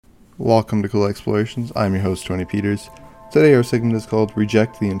Welcome to Cool Explorations. I'm your host, Tony Peters. Today our segment is called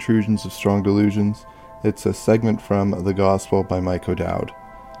Reject the Intrusions of Strong Delusions. It's a segment from The Gospel by Mike O'Dowd.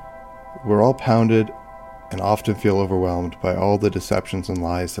 We're all pounded and often feel overwhelmed by all the deceptions and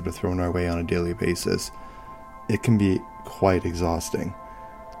lies that are thrown our way on a daily basis. It can be quite exhausting.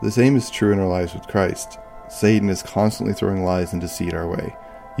 The same is true in our lives with Christ. Satan is constantly throwing lies and deceit our way,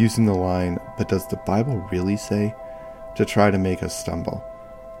 using the line, "But does the Bible really say?" to try to make us stumble.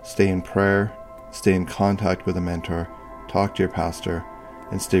 Stay in prayer, stay in contact with a mentor, talk to your pastor,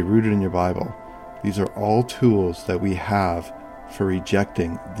 and stay rooted in your Bible. These are all tools that we have for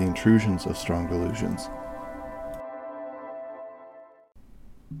rejecting the intrusions of strong delusions.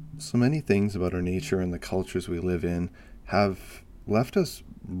 So many things about our nature and the cultures we live in have left us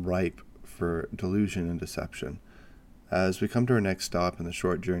ripe for delusion and deception. As we come to our next stop in the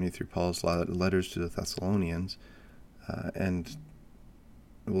short journey through Paul's letters to the Thessalonians, and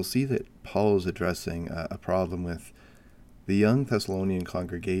we'll see that Paul is addressing a problem with the young Thessalonian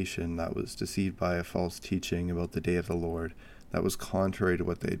congregation that was deceived by a false teaching about the day of the Lord that was contrary to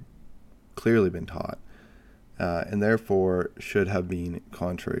what they'd clearly been taught, and therefore should have been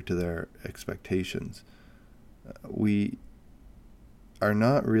contrary to their expectations. We are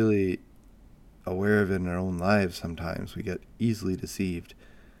not really aware of it in our own lives sometimes. We get easily deceived,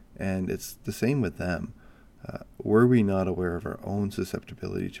 and it's the same with them. Were we not aware of our own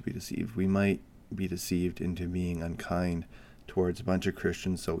susceptibility to be deceived, we might be deceived into being unkind towards a bunch of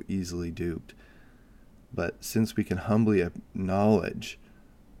Christians so easily duped. But since we can humbly acknowledge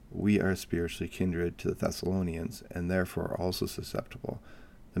we are spiritually kindred to the Thessalonians and therefore also susceptible,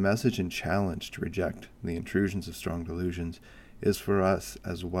 the message and challenge to reject the intrusions of strong delusions is for us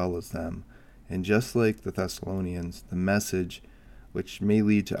as well as them. And just like the Thessalonians, the message, which may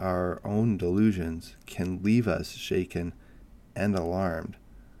lead to our own delusions, can leave us shaken and alarmed.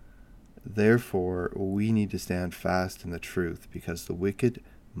 Therefore, we need to stand fast in the truth, because the wicked,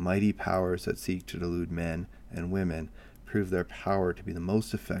 mighty powers that seek to delude men and women prove their power to be the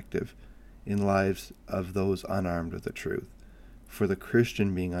most effective in lives of those unarmed with the truth. For the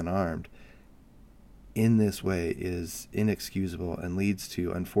Christian being unarmed in this way is inexcusable and leads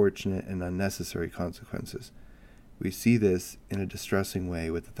to unfortunate and unnecessary consequences. We see this in a distressing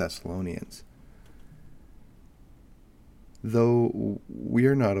way with the Thessalonians. Though we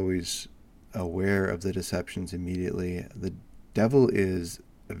are not always aware of the deceptions immediately, the devil is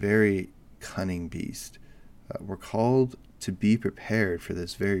a very cunning beast. We're called to be prepared for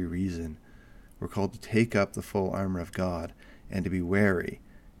this very reason. We're called to take up the full armor of God and to be wary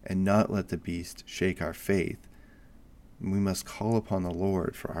and not let the beast shake our faith. We must call upon the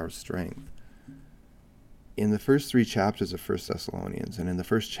Lord for our strength. In the first 3 chapters of 1 Thessalonians and in the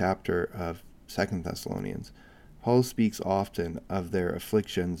first chapter of 2 Thessalonians, Paul speaks often of their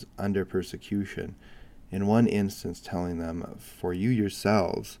afflictions under persecution, in one instance telling them, "For you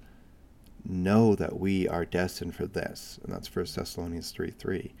yourselves know that we are destined for this," and that's 1 Thessalonians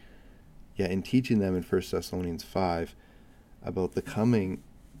 3:3. Yet in teaching them in 1 Thessalonians 5 about the coming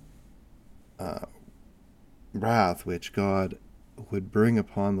wrath which God would bring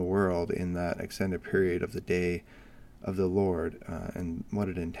upon the world in that extended period of the day of the Lord and what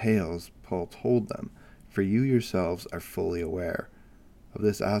it entails, Paul told them, "For you yourselves are fully aware of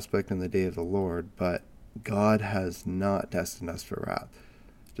this aspect in the day of the Lord, but God has not destined us for wrath."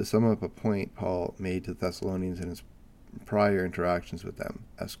 To sum up a point Paul made to the Thessalonians in his prior interactions with them,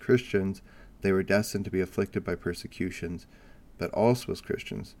 as Christians, they were destined to be afflicted by persecutions, but also as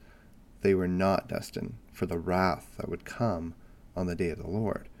Christians, they were not destined for the wrath that would come on the day of the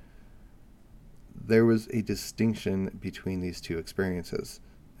Lord. There was a distinction between these two experiences,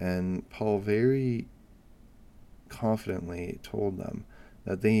 and Paul very confidently told them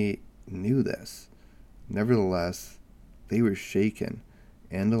that they knew this. Nevertheless, they were shaken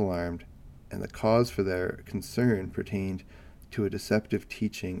and alarmed, and the cause for their concern pertained to a deceptive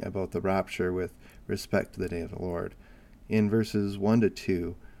teaching about the rapture with respect to the day of the Lord. In verses 1 to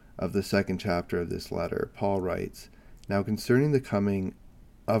 2 of the 2nd chapter of this letter, Paul writes, "Now concerning the coming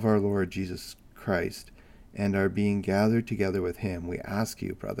of our Lord Jesus Christ and our being gathered together with him, we ask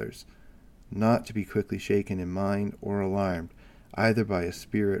you, brothers, not to be quickly shaken in mind or alarmed, either by a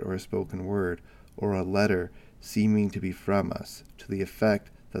spirit or a spoken word, or a letter seeming to be from us, to the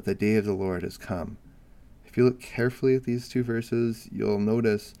effect that the day of the Lord has come." If you look carefully at these 2 verses, you'll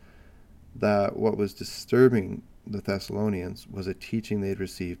notice that what was disturbing the Thessalonians was a teaching they'd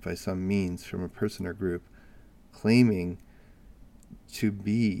received by some means from a person or group claiming to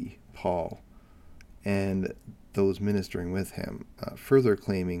be Paul and those ministering with him, further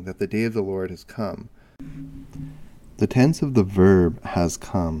claiming that the day of the Lord has come. The tense of the verb "has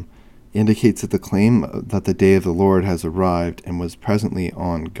come" indicates that the claim that the day of the Lord has arrived and was presently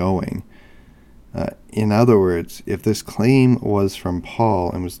ongoing. In other words, if this claim was from Paul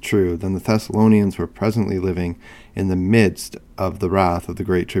and was true, then the Thessalonians were presently living in the midst of the wrath of the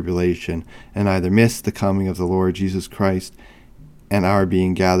Great Tribulation, and either missed the coming of the Lord Jesus Christ and our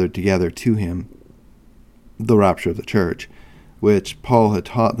being gathered together to him, the rapture of the church, which Paul had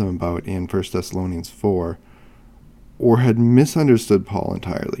taught them about in 1 Thessalonians 4, or had misunderstood Paul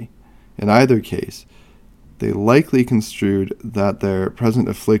entirely. In either case, they likely construed that their present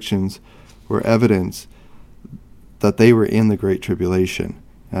afflictions were evidence that they were in the Great Tribulation.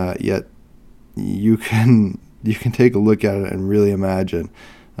 Yet you can take a look at it and really imagine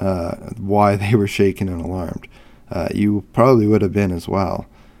why they were shaken and alarmed. You probably would have been as well.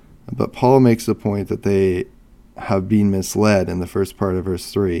 But Paul makes the point that they have been misled in the first part of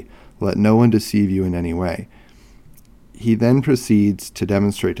verse 3. Let no one deceive you in any way. He then proceeds to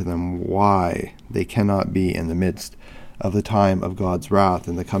demonstrate to them why they cannot be in the midst of the time of God's wrath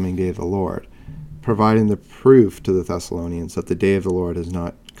in the coming day of the Lord, providing the proof to the Thessalonians that the day of the Lord has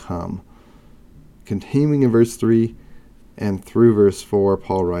not come. Continuing in verse 3 and through verse 4,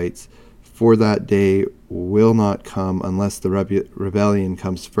 Paul writes, For that day will not come unless the rebellion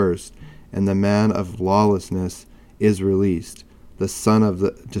comes first, and the man of lawlessness is released, the son of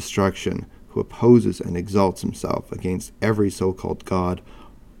the destruction, who opposes and exalts himself against every so-called God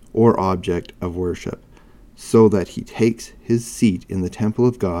or object of worship, so that he takes his seat in the temple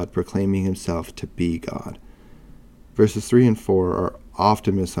of God, proclaiming himself to be God. Verses 3 and 4 are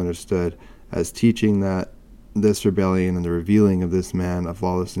often misunderstood as teaching that this rebellion and the revealing of this man of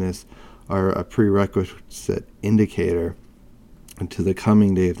lawlessness are a prerequisite indicator to the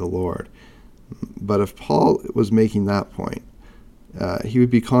coming day of the Lord. But if Paul was making that point, he would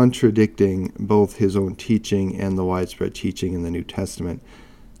be contradicting both his own teaching and the widespread teaching in the New Testament,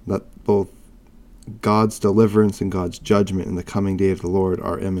 that both God's deliverance and God's judgment in the coming day of the Lord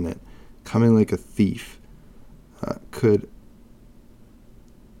are imminent, coming like a thief. Could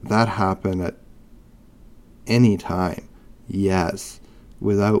that happen at any time? Yes,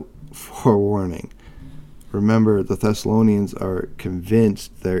 without forewarning. Remember, the Thessalonians are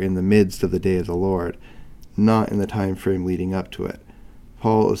convinced they're in the midst of the day of the Lord, not in the time frame leading up to it.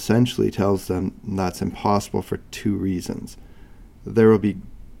 Paul essentially tells them that's impossible for two reasons. There will be,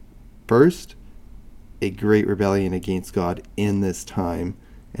 first, a great rebellion against God in this time,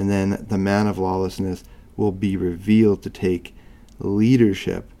 and then the man of lawlessness will be revealed to take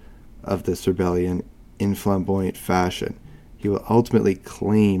leadership of this rebellion in flamboyant fashion. He will ultimately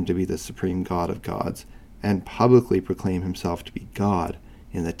claim to be the supreme God of gods and publicly proclaim himself to be God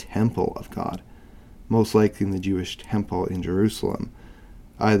in the temple of God, most likely in the Jewish temple in Jerusalem,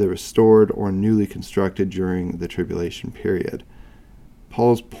 either restored or newly constructed during the tribulation period.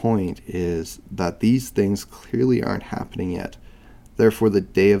 Paul's point is that these things clearly aren't happening yet. Therefore, the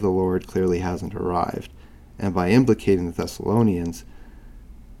day of the Lord clearly hasn't arrived. And by implicating the Thessalonians,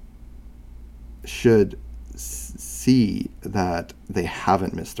 should see that they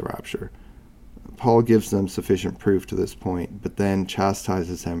haven't missed the rapture. Paul gives them sufficient proof to this point, but then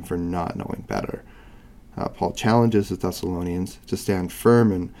chastises them for not knowing better. Paul challenges the Thessalonians to stand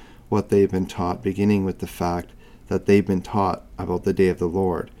firm in what they've been taught, beginning with the fact that they've been taught about the day of the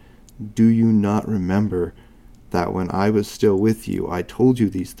Lord. Do you not remember that when I was still with you, I told you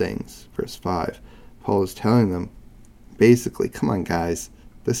these things? Verse 5. Paul is telling them, basically, come on guys,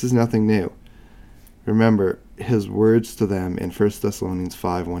 this is nothing new. Remember, his words to them in 1 Thessalonians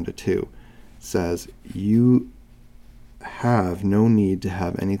 5, 1-2 says, You have no need to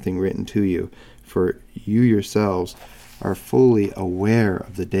have anything written to you, for you yourselves are fully aware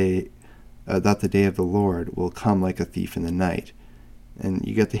of the day that the day of the Lord will come like a thief in the night. And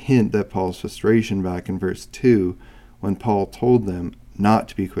you get the hint that Paul's frustration back in verse 2 when Paul told them not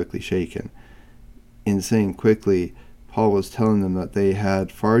to be quickly shaken. In saying quickly, Paul was telling them that they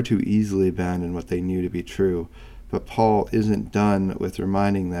had far too easily abandoned what they knew to be true, but Paul isn't done with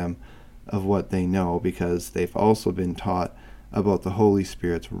reminding them of what they know, because they've also been taught about the Holy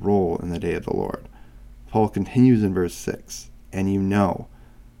Spirit's role in the day of the Lord. Paul continues in verse 6, and you know,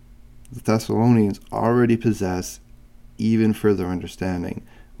 the Thessalonians already possess even further understanding,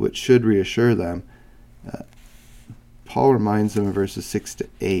 which should reassure them. Paul reminds them in verses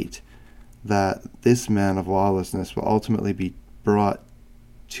 6-8 that this man of lawlessness will ultimately be brought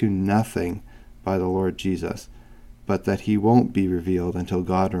to nothing by the Lord Jesus, but that he won't be revealed until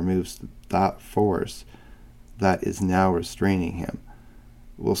God removes that force that is now restraining him.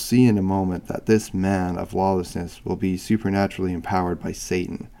 We'll see in a moment that this man of lawlessness will be supernaturally empowered by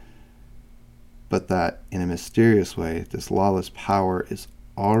Satan, but that in a mysterious way this lawless power is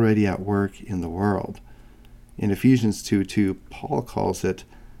already at work in the world. In Ephesians 2:2, Paul calls it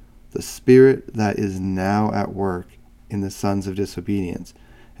the spirit that is now at work in the sons of disobedience.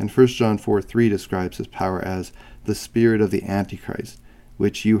 And 1 John 4:3 describes his power as the spirit of the Antichrist,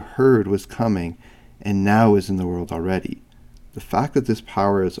 which you heard was coming and now is in the world already. The fact that this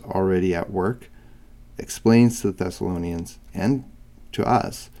power is already at work explains to the Thessalonians and to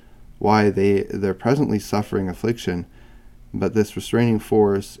us why they're presently suffering affliction, but this restraining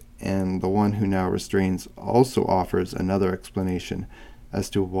force and the one who now restrains also offers another explanation as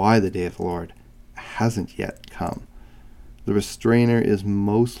to why the day of the Lord hasn't yet come. The restrainer is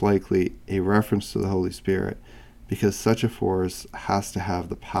most likely a reference to the Holy Spirit, because such a force has to have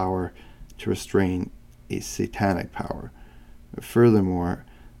the power to restrain a satanic power. Furthermore,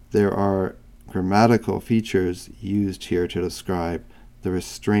 there are grammatical features used here to describe the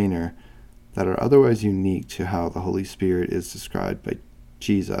restrainer that are otherwise unique to how the Holy Spirit is described by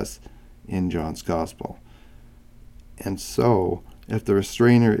Jesus in John's Gospel. And so, if the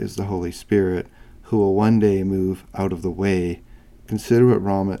restrainer is the Holy Spirit, who will one day move out of the way, consider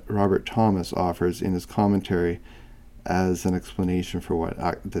what Robert Thomas offers in his commentary as an explanation for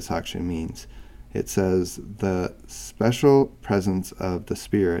what this actually means. It says, the special presence of the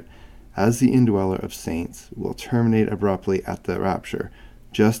Spirit as the indweller of saints will terminate abruptly at the rapture,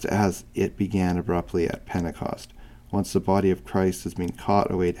 just as it began abruptly at Pentecost. Once the body of Christ has been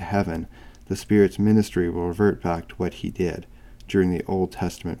caught away to heaven, the Spirit's ministry will revert back to what he did during the Old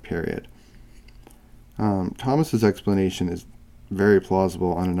Testament period. Thomas's explanation is very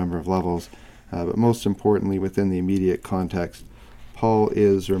plausible on a number of levels, but most importantly, within the immediate context, Paul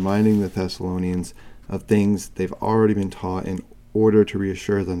is reminding the Thessalonians of things they've already been taught in order to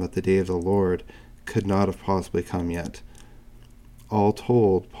reassure them that the day of the Lord could not have possibly come yet. All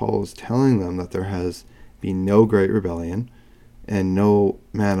told, Paul is telling them that there has been no great rebellion, and no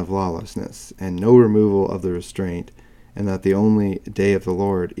man of lawlessness, and no removal of the restraint, and that the only day of the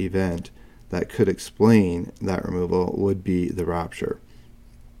Lord event that could explain that removal would be the rapture.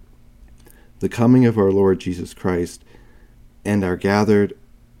 The coming of our Lord Jesus Christ and are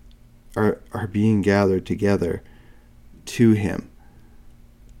being gathered together to him.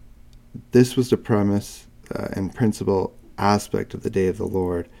 This was the premise and principal aspect of the day of the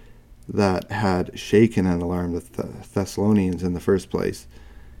Lord that had shaken and alarmed the Thessalonians in the first place,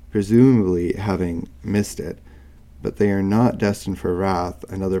 presumably having missed it. But they are not destined for wrath,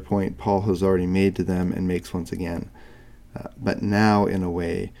 another point Paul has already made to them and makes once again, but now in a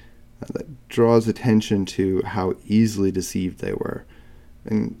way that draws attention to how easily deceived they were.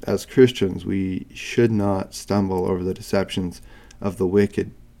 And as Christians, we should not stumble over the deceptions of the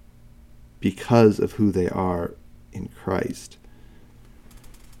wicked because of who they are in Christ.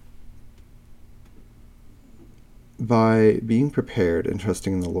 By being prepared and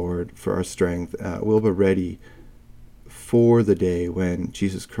trusting in the Lord for our strength, we'll be ready for the day when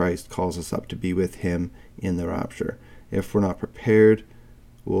Jesus Christ calls us up to be with him in the rapture. If we're not prepared,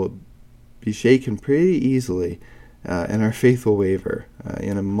 we'll be shaken pretty easily, and our faith will waver.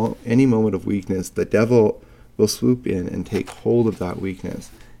 In any moment of weakness, the devil will swoop in and take hold of that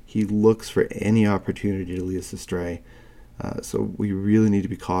weakness. He looks for any opportunity to lead us astray. So we really need to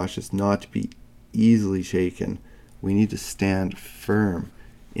be cautious not to be easily shaken. We need to stand firm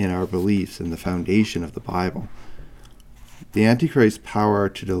in our beliefs and the foundation of the Bible. The Antichrist's power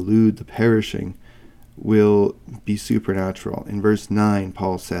to delude the perishing will be supernatural. In verse 9,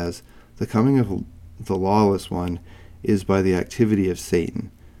 Paul says, the coming of the lawless one is by the activity of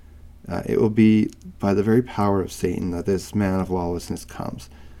Satan. It will be by the very power of Satan that this man of lawlessness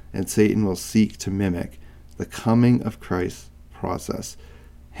comes, and Satan will seek to mimic the coming of Christ's process,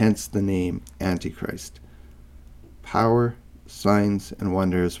 hence the name Antichrist. Power, signs, and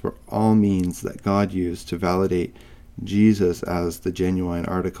wonders were all means that God used to validate Jesus as the genuine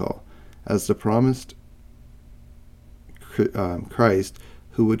article, as the promised Christ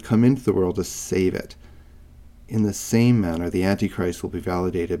who would come into the world to save it. In the same manner, the Antichrist will be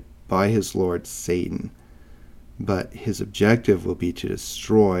validated by his Lord Satan, but his objective will be to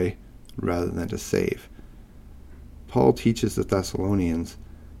destroy rather than to save. Paul teaches the Thessalonians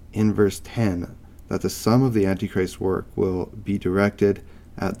in verse 10 that the sum of the Antichrist's work will be directed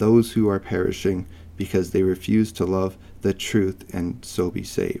at those who are perishing because they refuse to love the truth and so be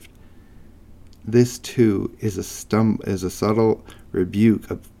saved. This too is a subtle rebuke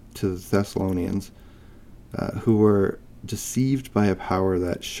to the Thessalonians who were deceived by a power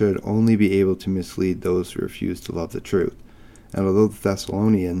that should only be able to mislead those who refuse to love the truth. And although the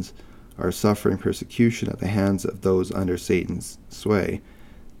Thessalonians are suffering persecution at the hands of those under Satan's sway,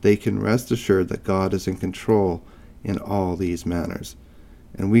 they can rest assured that God is in control in all these matters.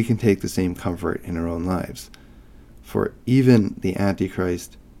 and we can take the same comfort in our own lives. For even the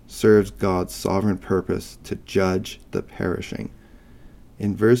Antichrist serves God's sovereign purpose to judge the perishing.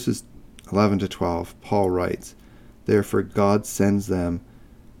 In verses 11 to 12, Paul writes, "Therefore God sends them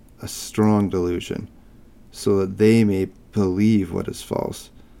a strong delusion, so that they may believe what is false,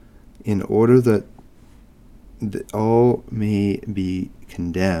 in order that all may be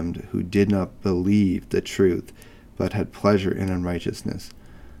condemned who did not believe the truth, but had pleasure in unrighteousness."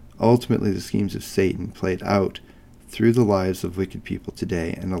 Ultimately, the schemes of Satan played out through the lives of wicked people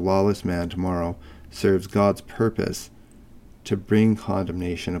today, and a lawless man tomorrow serves God's purpose to bring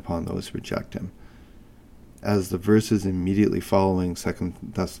condemnation upon those who reject him. As the verses immediately following 2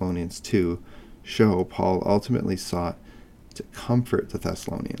 Thessalonians 2 show, Paul ultimately sought to comfort the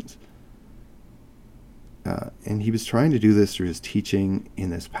Thessalonians. And he was trying to do this through his teaching in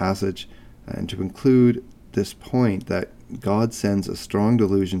this passage, and to include this point that God sends a strong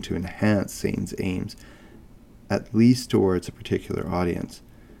delusion to enhance Satan's aims, at least towards a particular audience.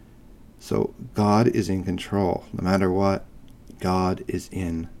 So God is in control. No matter what, God is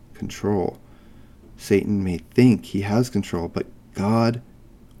in control. Satan may think he has control, but God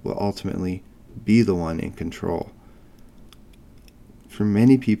will ultimately be the one in control. For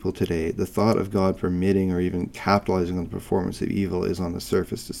many people today, the thought of God permitting or even capitalizing on the performance of evil is on the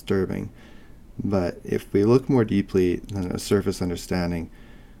surface disturbing. But if we look more deeply than a surface understanding,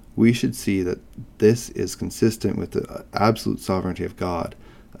 we should see that this is consistent with the absolute sovereignty of God.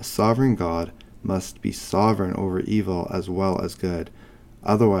 A sovereign God must be sovereign over evil as well as good.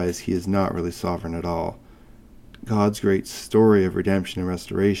 Otherwise, he is not really sovereign at all. God's great story of redemption and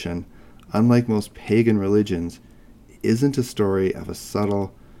restoration, unlike most pagan religions, isn't a story of a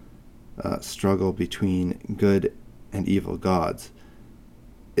subtle struggle between good and evil gods.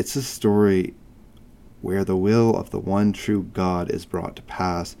 It's a story where the will of the one true God is brought to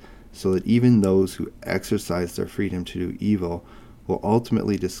pass, so that even those who exercise their freedom to do evil will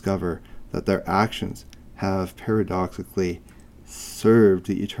ultimately discover that their actions have paradoxically served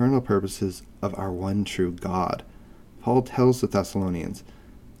the eternal purposes of our one true God. Paul tells the Thessalonians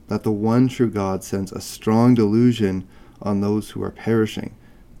that the one true God sends a strong delusion on those who are perishing,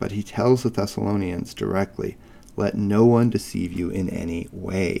 but he tells the Thessalonians directly, "Let no one deceive you in any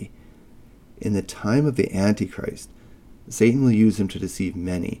way." In the time of the Antichrist, Satan will use him to deceive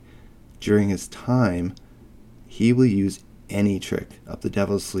many. During his time, he will use any trick up the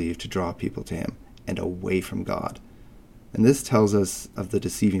devil's sleeve to draw people to him and away from God. And this tells us of the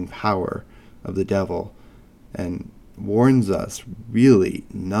deceiving power of the devil and warns us really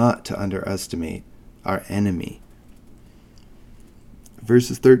not to underestimate our enemy.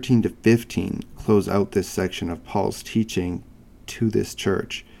 Verses 13 to 15 close out this section of Paul's teaching to this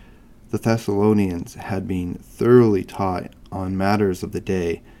church. The Thessalonians had been thoroughly taught on matters of the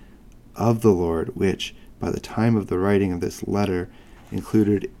day of the Lord, which, by the time of the writing of this letter,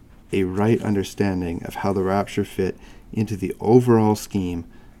 included a right understanding of how the rapture fit into the overall scheme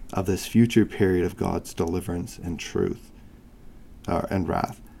of this future period of God's deliverance and truth and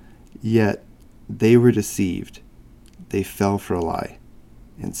wrath. Yet they were deceived. They fell for a lie.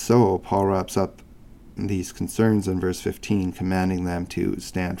 And so Paul wraps up these concerns in verse 15, commanding them to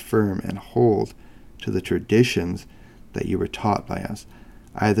stand firm and hold to the traditions that you were taught by us,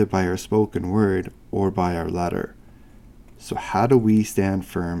 either by our spoken word or by our letter. So how do we stand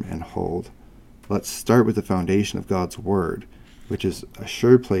firm and hold? Let's start with the foundation of God's word, which is a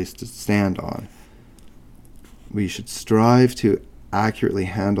sure place to stand on. We should strive to accurately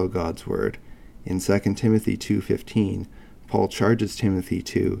handle God's word. In 2 Timothy 2:15, Paul charges Timothy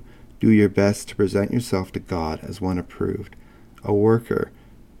to do your best to present yourself to God as one approved, a worker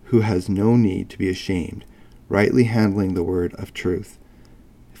who has no need to be ashamed, rightly handling the word of truth.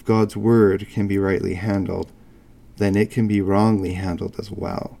 If God's word can be rightly handled, then it can be wrongly handled as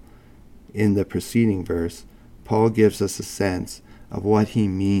well. In the preceding verse, Paul gives us a sense of what he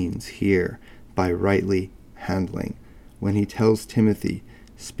means here by rightly handling, when he tells Timothy,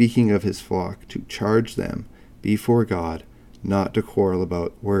 speaking of his flock, to charge them before God not to quarrel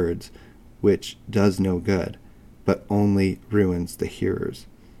about words, which does no good, but only ruins the hearers.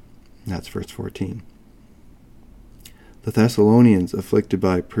 That's verse 14. The Thessalonians, afflicted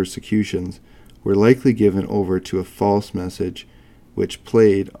by persecutions, were likely given over to a false message which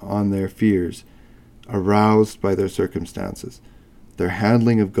played on their fears, aroused by their circumstances. Their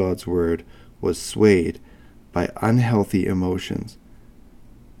handling of God's word was swayed by unhealthy emotions.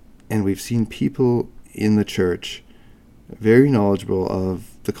 And we've seen people in the church very knowledgeable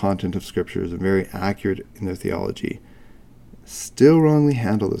of the content of scriptures and very accurate in their theology, still wrongly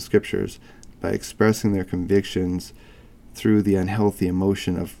handle the scriptures by expressing their convictions through the unhealthy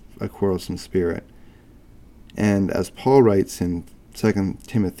emotion of a quarrelsome spirit. And as Paul writes in 2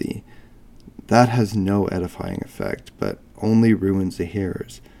 Timothy, that has no edifying effect, but only ruins the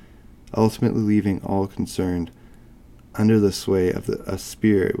hearers, ultimately leaving all concerned under the sway of a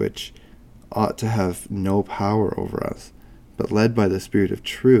spirit which ought to have no power over us. But led by the Spirit of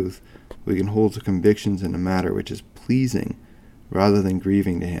truth, we can hold to convictions in a matter which is pleasing rather than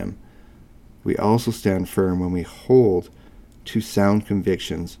grieving to Him. We also stand firm when we hold to sound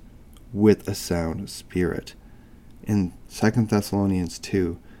convictions with a sound spirit. In 2 Thessalonians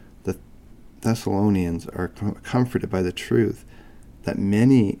 2, the Thessalonians are comforted by the truth that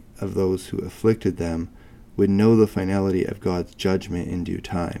many of those who afflicted them would know the finality of God's judgment in due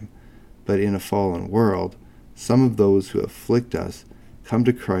time. But in a fallen world, some of those who afflict us come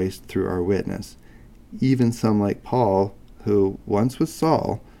to Christ through our witness, even some like Paul, who once was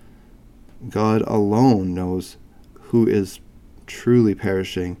Saul. God alone knows who is truly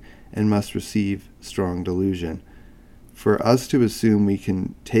perishing and must receive strong delusion. For us to assume we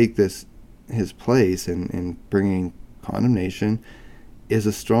can take his place in bringing condemnation is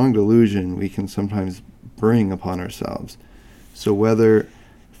a strong delusion we can sometimes bring upon ourselves. So whether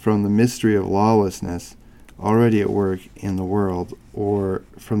from the mystery of lawlessness already at work in the world, or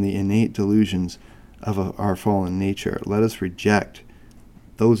from the innate delusions of our fallen nature, let us reject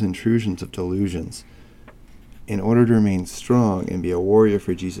those intrusions of delusions. In order to remain strong and be a warrior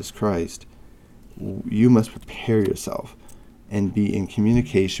for Jesus Christ, you must prepare yourself and be in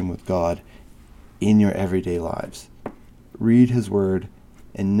communication with God in your everyday lives. Read His Word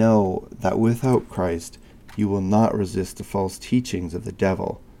and know that without Christ, you will not resist the false teachings of the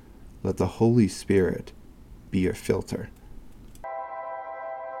devil. Let the Holy Spirit be your filter.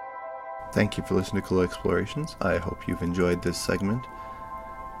 Thank you for listening to Cool Explorations. I hope you've enjoyed this segment.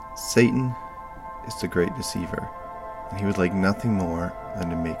 Satan is the great deceiver, and he would like nothing more than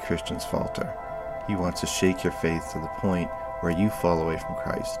to make Christians falter. He wants to shake your faith to the point where you fall away from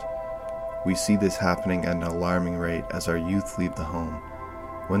Christ. We see this happening at an alarming rate as our youth leave the home.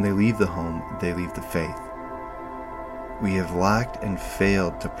 When they leave the home, they leave the faith. We have lacked and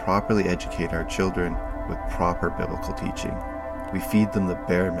failed to properly educate our children with proper biblical teaching. We feed them the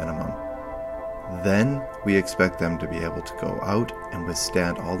bare minimum. Then we expect them to be able to go out and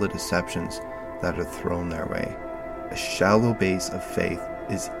withstand all the deceptions that are thrown their way. A shallow base of faith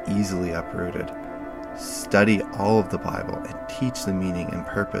is easily uprooted. Study all of the Bible and teach the meaning and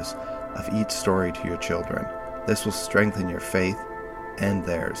purpose of each story to your children. This will strengthen your faith and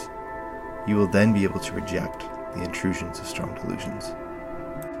theirs. You will then be able to reject the intrusions of strong delusions.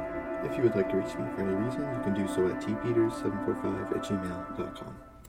 If you would like to reach me for any reason, you can do so at tpeters745@gmail.com.